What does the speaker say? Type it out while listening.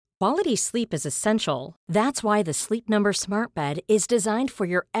Quality sleep is essential. That's why the Sleep Number Smart Bed is designed for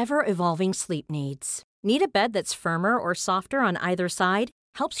your ever-evolving sleep needs. Need a bed that's firmer or softer on either side?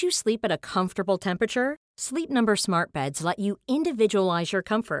 Helps you sleep at a comfortable temperature? Sleep Number Smart Beds let you individualize your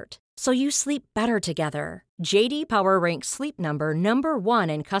comfort, so you sleep better together. J.D. Power ranks Sleep Number number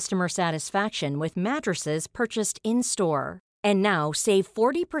one in customer satisfaction with mattresses purchased in-store. And now, save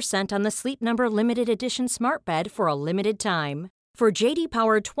 40% on the Sleep Number Limited Edition Smart Bed for a limited time. For J.D.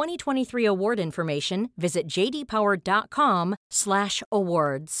 Power 2023 award information, visit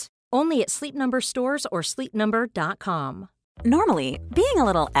jdpower.com/awards. Only at Sleep Number stores or sleepnumber.com. Normally, being a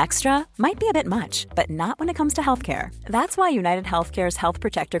little extra might be a bit much, but not when it comes to healthcare. That's why United Healthcare's Health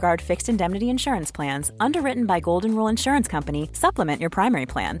Protector Guard fixed indemnity insurance plans, underwritten by Golden Rule Insurance Company, supplement your primary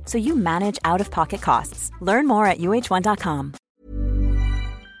plan so you manage out-of-pocket costs. Learn more at uh1.com.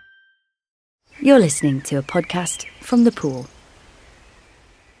 You're listening to a podcast from The Pool.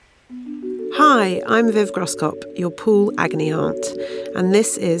 Hi, I'm Viv Groskop, your pool agony aunt, and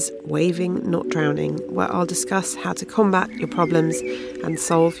this is Waving Not Drowning, where I'll discuss how to combat your problems and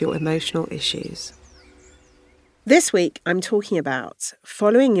solve your emotional issues. This week, I'm talking about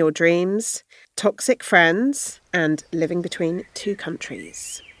following your dreams, toxic friends, and living between two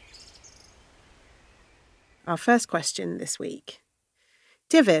countries. Our first question this week.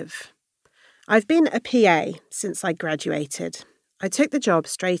 Dear Viv, I've been a PA since I graduated. I took the job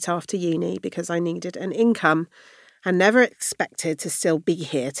straight after uni because I needed an income and never expected to still be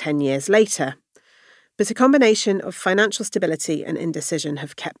here 10 years later. But a combination of financial stability and indecision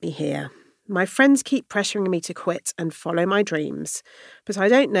have kept me here. My friends keep pressuring me to quit and follow my dreams, but I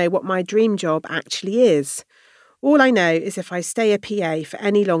don't know what my dream job actually is. All I know is if I stay a PA for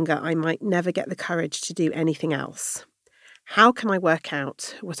any longer, I might never get the courage to do anything else. How can I work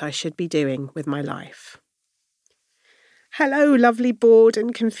out what I should be doing with my life? Hello, lovely bored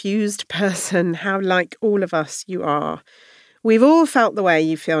and confused person. How like all of us you are. We've all felt the way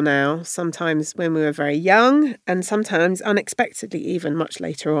you feel now, sometimes when we were very young and sometimes unexpectedly even much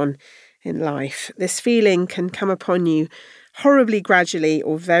later on in life. This feeling can come upon you horribly gradually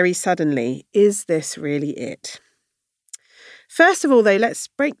or very suddenly. Is this really it? First of all, though, let's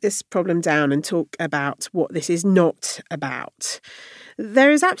break this problem down and talk about what this is not about.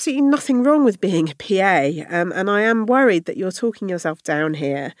 There is absolutely nothing wrong with being a PA, and I am worried that you're talking yourself down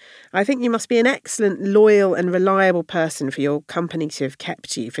here. I think you must be an excellent, loyal and reliable person for your company to have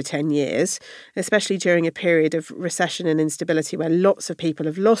kept you for 10 years, especially during a period of recession and instability where lots of people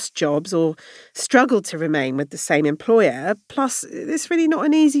have lost jobs or struggled to remain with the same employer. Plus, it's really not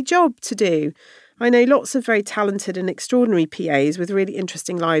an easy job to do. I know lots of very talented and extraordinary PAs with really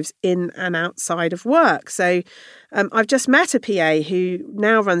interesting lives in and outside of work. So I've just met a PA who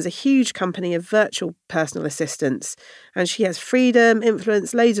now runs a huge company of virtual personal assistants, and she has freedom,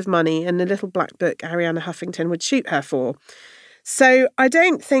 influence, loads of money, and a little black book Arianna Huffington would shoot her for. So I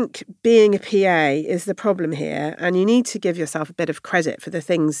don't think being a PA is the problem here, and you need to give yourself a bit of credit for the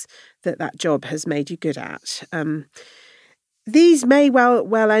things that job has made you good at. These may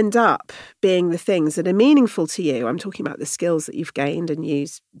well end up being the things that are meaningful to you. I'm talking about the skills that you've gained and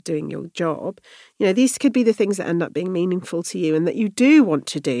used doing your job. You know, these could be the things that end up being meaningful to you and that you do want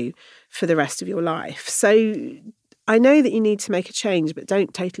to do for the rest of your life. So I know that you need to make a change, but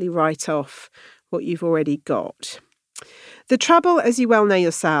don't totally write off what you've already got. The trouble, as you well know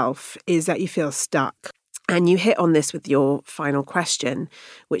yourself, is that you feel stuck. And you hit on this with your final question,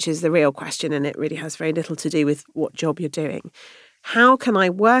 which is the real question, and it really has very little to do with what job you're doing. How can I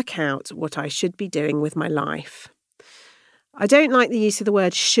work out what I should be doing with my life? I don't like the use of the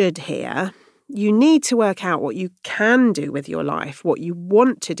word should here. You need to work out what you can do with your life, what you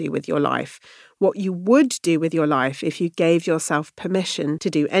want to do with your life, what you would do with your life if you gave yourself permission to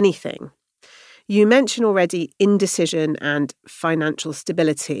do anything. You mentioned already indecision and financial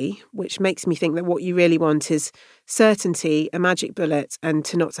stability, which makes me think that what you really want is certainty, a magic bullet, and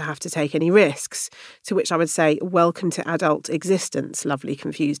to not to have to take any risks, to which I would say, welcome to adult existence, lovely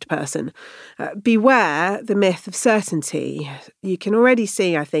confused person. Beware the myth of certainty. You can already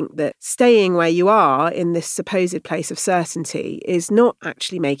see, I think, that staying where you are in this supposed place of certainty is not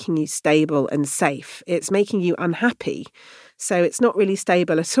actually making you stable and safe. It's making you unhappy. So it's not really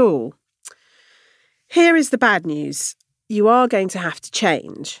stable at all. Here is the bad news. You are going to have to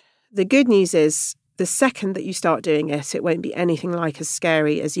change. The good news is the second that you start doing it, it won't be anything like as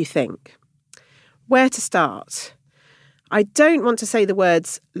scary as you think. Where to start? I don't want to say the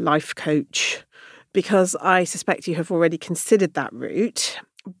words life coach because I suspect you have already considered that route,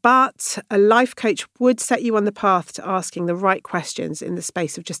 but a life coach would set you on the path to asking the right questions in the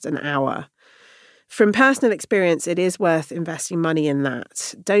space of just an hour. From personal experience, it is worth investing money in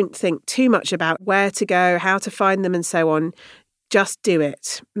that. Don't think too much about where to go, how to find them and so on. Just do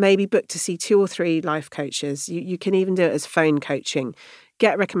it. Maybe book to see 2 or 3 life coaches. You can even do it as phone coaching.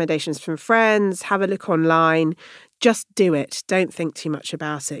 Get recommendations from friends, have a look online. Just do it. Don't think too much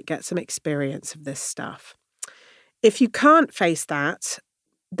about it. Get some experience of this stuff. If you can't face that,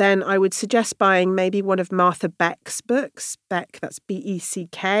 then I would suggest buying maybe one of Martha Beck's books. Beck, that's Beck.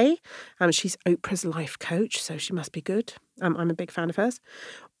 She's Oprah's life coach, so she must be good. I'm a big fan of hers.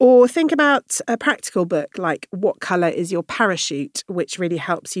 Or think about a practical book like What Colour is Your Parachute, which really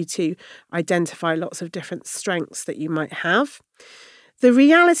helps you to identify lots of different strengths that you might have. The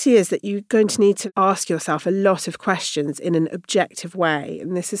reality is that you're going to need to ask yourself a lot of questions in an objective way.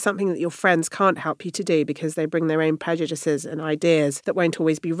 And this is something that your friends can't help you to do because they bring their own prejudices and ideas that won't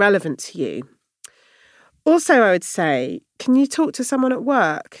always be relevant to you. Also, I would say, can you talk to someone at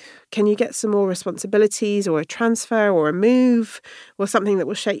work? Can you get some more responsibilities or a transfer or a move or something that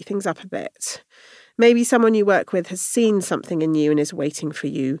will shake things up a bit? Maybe someone you work with has seen something in you and is waiting for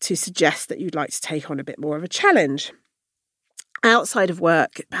you to suggest that you'd like to take on a bit more of a challenge. Outside of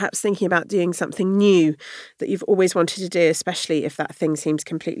work, perhaps thinking about doing something new that you've always wanted to do, especially if that thing seems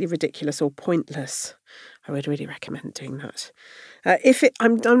completely ridiculous or pointless. I would really recommend doing that.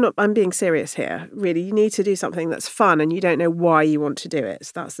 I'm being serious here. Really, you need to do something that's fun and you don't know why you want to do it.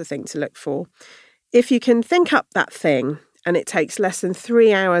 So that's the thing to look for. If you can think up that thing and it takes less than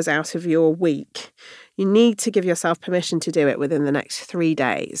 3 hours out of your week, you need to give yourself permission to do it within the next 3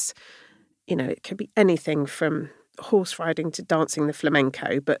 days. It could be anything from horse riding to dancing the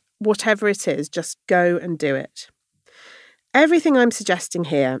flamenco, but whatever it is, just go and do it. Everything I'm suggesting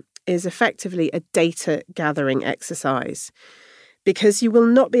here is effectively a data gathering exercise because you will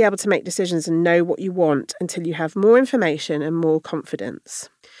not be able to make decisions and know what you want until you have more information and more confidence.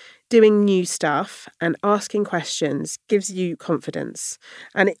 Doing new stuff and asking questions gives you confidence,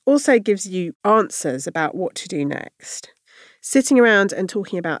 and it also gives you answers about what to do next. Sitting around and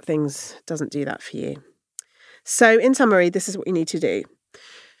talking about things doesn't do that for you. So in summary, this is what you need to do.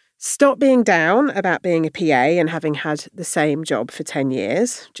 Stop being down about being a PA and having had the same job for 10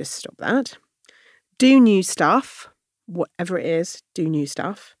 years. Just stop that. Do new stuff, whatever it is, do new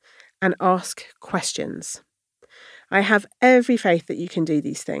stuff, and ask questions. I have every faith that you can do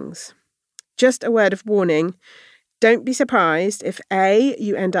these things. Just a word of warning, don't be surprised if A,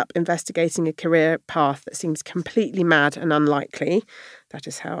 you end up investigating a career path that seems completely mad and unlikely. That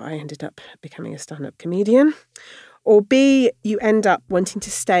is how I ended up becoming a stand-up comedian. Or B, you end up wanting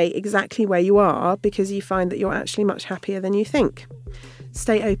to stay exactly where you are because you find that you're actually much happier than you think.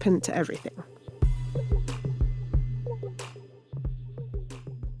 Stay open to everything.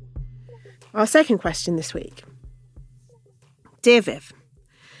 Our second question this week. Dear Viv,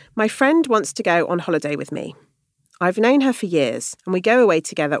 my friend wants to go on holiday with me. I've known her for years and we go away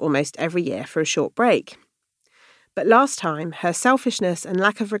together almost every year for a short break. But last time, her selfishness and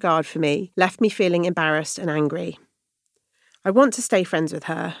lack of regard for me left me feeling embarrassed and angry. I want to stay friends with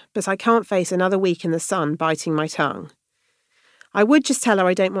her, but I can't face another week in the sun biting my tongue. I would just tell her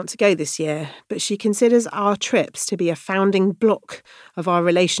I don't want to go this year, but she considers our trips to be a founding block of our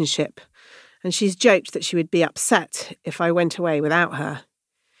relationship, and she's joked that she would be upset if I went away without her.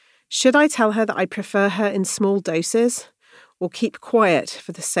 Should I tell her that I prefer her in small doses, or keep quiet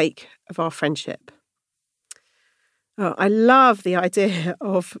for the sake of our friendship? Oh, I love the idea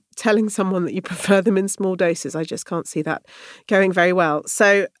of telling someone that you prefer them in small doses. I just can't see that going very well.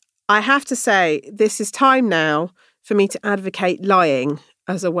 So I have to say, this is time now for me to advocate lying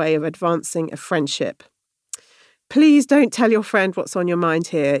as a way of advancing a friendship. Please don't tell your friend what's on your mind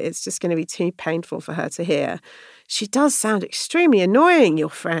here. It's just going to be too painful for her to hear. She does sound extremely annoying, your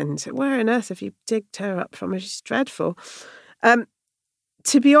friend. Where on earth have you digged her up from? She's dreadful.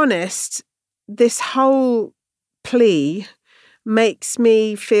 To be honest, this whole plea makes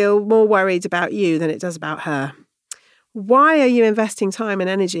me feel more worried about you than it does about her. Why are you investing time and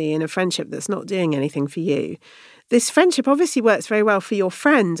energy in a friendship that's not doing anything for you? This friendship obviously works very well for your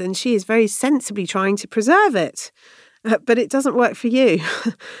friend, and she is very sensibly trying to preserve it. But it doesn't work for you.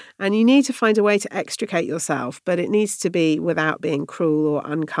 And you need to find a way to extricate yourself, but it needs to be without being cruel or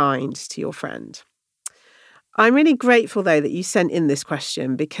unkind to your friend. I'm really grateful, though, that you sent in this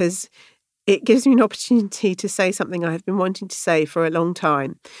question because it gives me an opportunity to say something I have been wanting to say for a long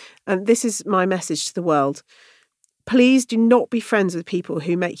time. And this is my message to the world. Please do not be friends with people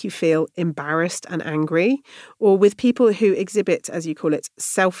who make you feel embarrassed and angry, or with people who exhibit, as you call it,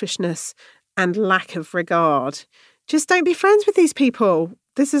 selfishness and lack of regard. Just don't be friends with these people.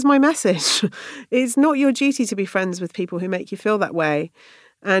 This is my message. It's not your duty to be friends with people who make you feel that way.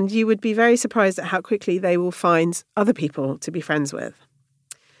 And you would be very surprised at how quickly they will find other people to be friends with.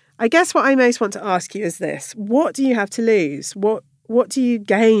 I guess what I most want to ask you is this. What do you have to lose? What do you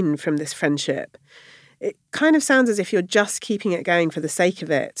gain from this friendship? It kind of sounds as if you're just keeping it going for the sake of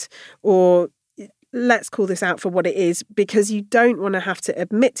it, or let's call this out for what it is, because you don't want to have to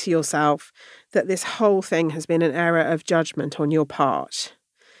admit to yourself that this whole thing has been an error of judgment on your part.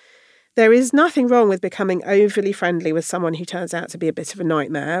 There is nothing wrong with becoming overly friendly with someone who turns out to be a bit of a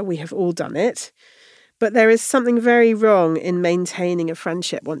nightmare. We have all done it. But there is something very wrong in maintaining a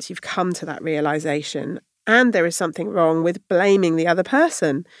friendship once you've come to that realisation. And there is something wrong with blaming the other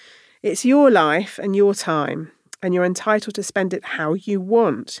person. It's your life and your time, and you're entitled to spend it how you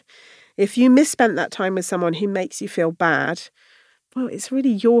want. If you misspent that time with someone who makes you feel bad, well, it's really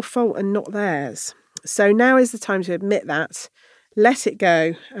your fault and not theirs. So now is the time to admit that, let it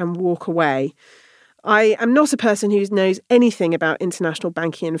go and walk away. I am not a person who knows anything about international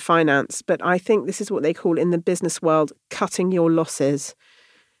banking and finance, but I think this is what they call in the business world cutting your losses.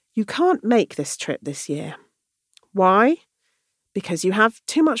 You can't make this trip this year. Why? Because you have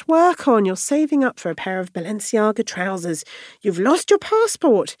too much work on. You're saving up for a pair of Balenciaga trousers. You've lost your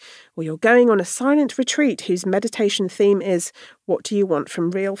passport. Or you're going on a silent retreat whose meditation theme is, what do you want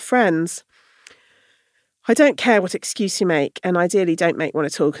from real friends? I don't care what excuse you make, and ideally don't make one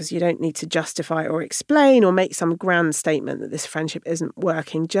at all, because you don't need to justify or explain or make some grand statement that this friendship isn't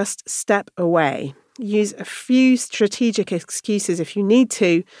working. Just step away. Use a few strategic excuses if you need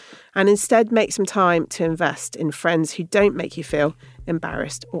to, and instead make some time to invest in friends who don't make you feel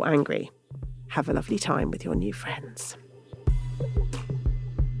embarrassed or angry. Have a lovely time with your new friends.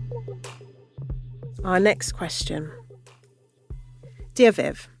 Our next question. Dear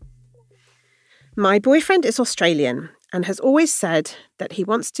Viv, my boyfriend is Australian and has always said that he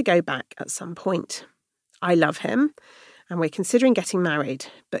wants to go back at some point. I love him and we're considering getting married,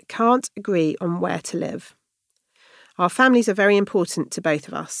 but can't agree on where to live. Our families are very important to both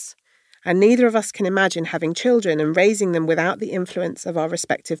of us, and neither of us can imagine having children and raising them without the influence of our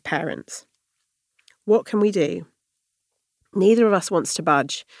respective parents. What can we do? Neither of us wants to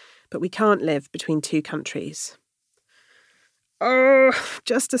budge, but we can't live between two countries. Oh,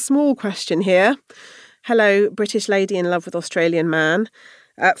 just a small question here. Hello, British lady in love with Australian man.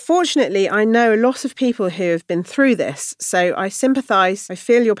 Fortunately, I know a lot of people who have been through this, so I sympathise, I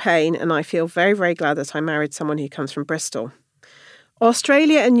feel your pain, and I feel very, very glad that I married someone who comes from Bristol.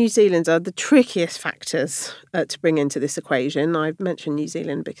 Australia and New Zealand are the trickiest factors to bring into this equation. I've mentioned New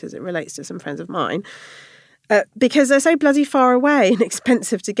Zealand because it relates to some friends of mine. Because they're so bloody far away and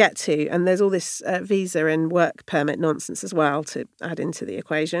expensive to get to, and there's all this visa and work permit nonsense as well to add into the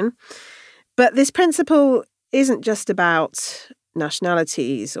equation. But this principle isn't just about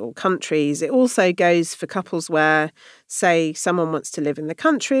nationalities or countries. It also goes for couples where, say, someone wants to live in the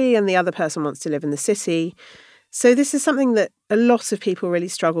country and the other person wants to live in the city. So this is something that a lot of people really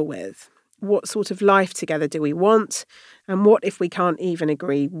struggle with. What sort of life together do we want? And what if we can't even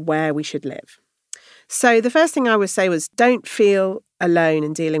agree where we should live? So the first thing I would say was, don't feel alone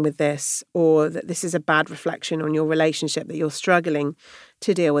in dealing with this, or that this is a bad reflection on your relationship, that you're struggling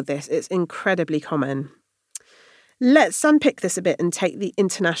to deal with this. It's incredibly common. Let's unpick this a bit and take the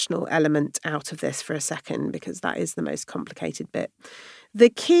international element out of this for a second, because that is the most complicated bit. The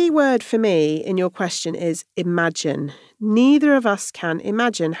key word for me in your question is imagine. Neither of us can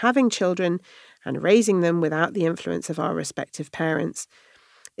imagine having children and raising them without the influence of our respective parents.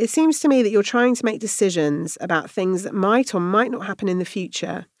 It seems to me that you're trying to make decisions about things that might or might not happen in the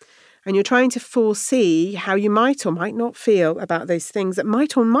future, and you're trying to foresee how you might or might not feel about those things that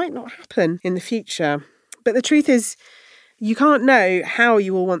might or might not happen in the future. But the truth is, you can't know how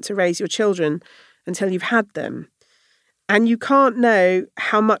you will want to raise your children until you've had them. And you can't know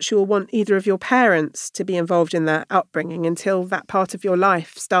how much you'll want either of your parents to be involved in their upbringing until that part of your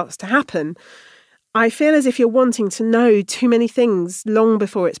life starts to happen. I feel as if you're wanting to know too many things long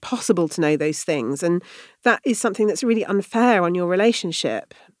before it's possible to know those things. And that is something that's really unfair on your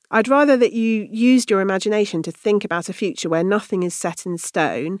relationship. I'd rather that you used your imagination to think about a future where nothing is set in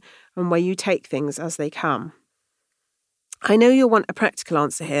stone and where you take things as they come. I know you'll want a practical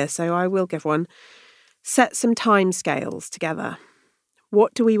answer here, so I will give one. Set some timescales together.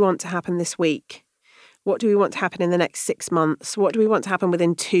 What do we want to happen this week? What do we want to happen in the next 6 months? What do we want to happen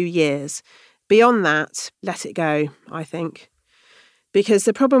within 2 years? Beyond that, let it go, I think. Because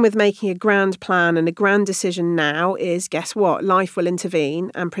the problem with making a grand plan and a grand decision now is, guess what? Life will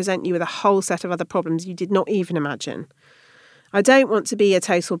intervene and present you with a whole set of other problems you did not even imagine. I don't want to be a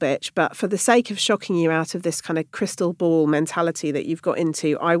total bitch, but for the sake of shocking you out of this kind of crystal ball mentality that you've got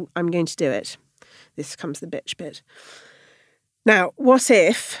into, I'm going to do it. This comes the bitch bit. Now, what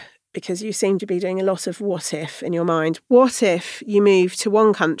if, because you seem to be doing a lot of what if in your mind, what if you move to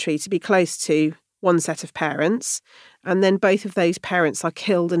one country to be close to one set of parents, and then both of those parents are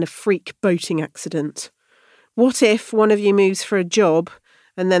killed in a freak boating accident? What if one of you moves for a job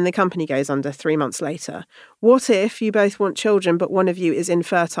and then the company goes under 3 months later? What if you both want children, but one of you is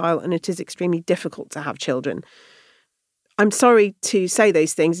infertile and it is extremely difficult to have children? I'm sorry to say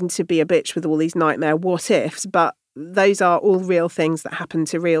those things and to be a bitch with all these nightmare what ifs, but those are all real things that happen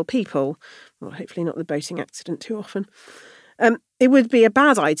to real people. Well, hopefully not the boating accident too often. It would be a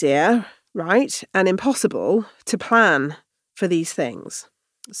bad idea, right, and impossible to plan for these things.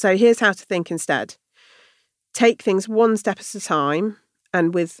 So here's how to think instead. Take things one step at a time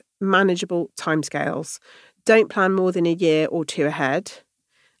and with manageable timescales. Don't plan more than a year or two ahead.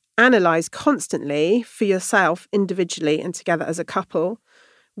 Analyse constantly for yourself individually and together as a couple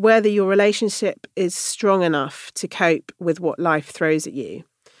whether your relationship is strong enough to cope with what life throws at you.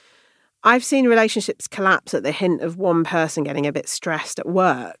 I've seen relationships collapse at the hint of one person getting a bit stressed at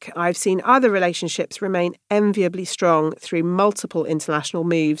work. I've seen other relationships remain enviably strong through multiple international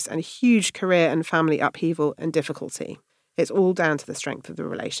moves and huge career and family upheaval and difficulty. It's all down to the strength of the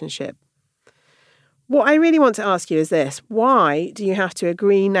relationship. What I really want to ask you is this: why do you have to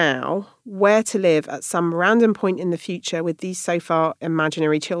agree now where to live at some random point in the future with these so far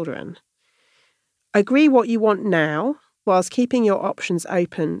imaginary children? Agree what you want now, whilst keeping your options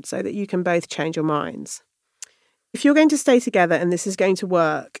open so that you can both change your minds. If you're going to stay together and this is going to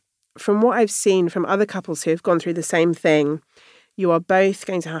work, from what I've seen from other couples who have gone through the same thing, you are both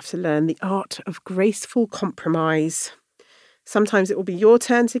going to have to learn the art of graceful compromise. Sometimes it will be your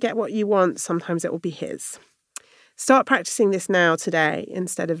turn to get what you want, sometimes it will be his. Start practicing this now, today,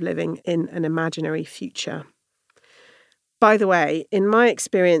 instead of living in an imaginary future. By the way, in my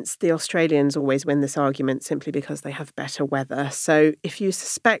experience, the Australians always win this argument simply because they have better weather. So if you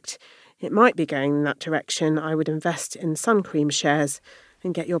suspect it might be going in that direction, I would invest in sun cream shares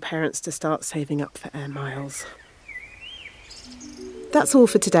and get your parents to start saving up for air miles. That's all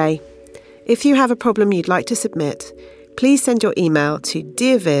for today. If you have a problem you'd like to submit, please send your email to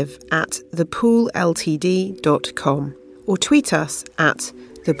dearviv@thepoolltd.com or tweet us at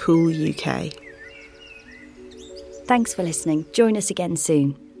thepooluk. Thanks for listening. Join us again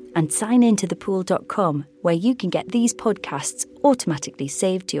soon. And sign in to thepool.com, where you can get these podcasts automatically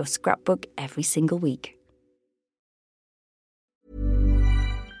saved to your scrapbook every single week.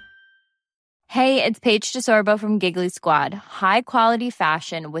 Hey, it's Paige DeSorbo from Giggly Squad. High quality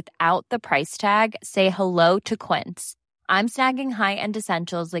fashion without the price tag. Say hello to Quince. I'm snagging high-end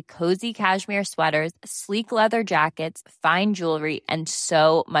essentials like cozy cashmere sweaters, sleek leather jackets, fine jewelry, and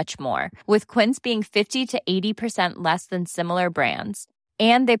so much more. With Quince being 50 to 80% less than similar brands.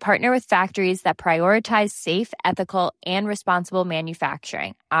 And they partner with factories that prioritize safe, ethical, and responsible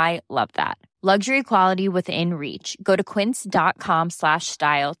manufacturing. I love that. Luxury quality within reach. Go to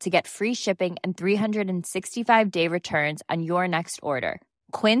quince.com/style to get free shipping and 365-day returns on your next order.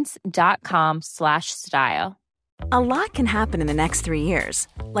 Quince.com/style. A lot can happen in the next 3 years.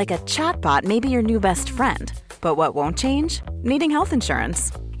 Like a chatbot may be your new best friend. But what won't change? Needing health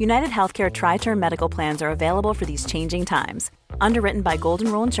insurance. United Healthcare Tri-Term Medical Plans are available for these changing times. Underwritten by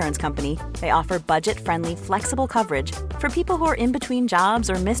Golden Rule Insurance Company, they offer budget-friendly, flexible coverage for people who are in between jobs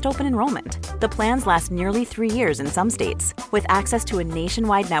or missed open enrollment. The plans last nearly 3 years in some states, with access to a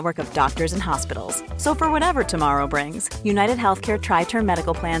nationwide network of doctors and hospitals. So for whatever tomorrow brings, United Healthcare Tri-Term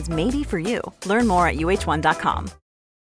Medical Plans may be for you. Learn more at uh1.com.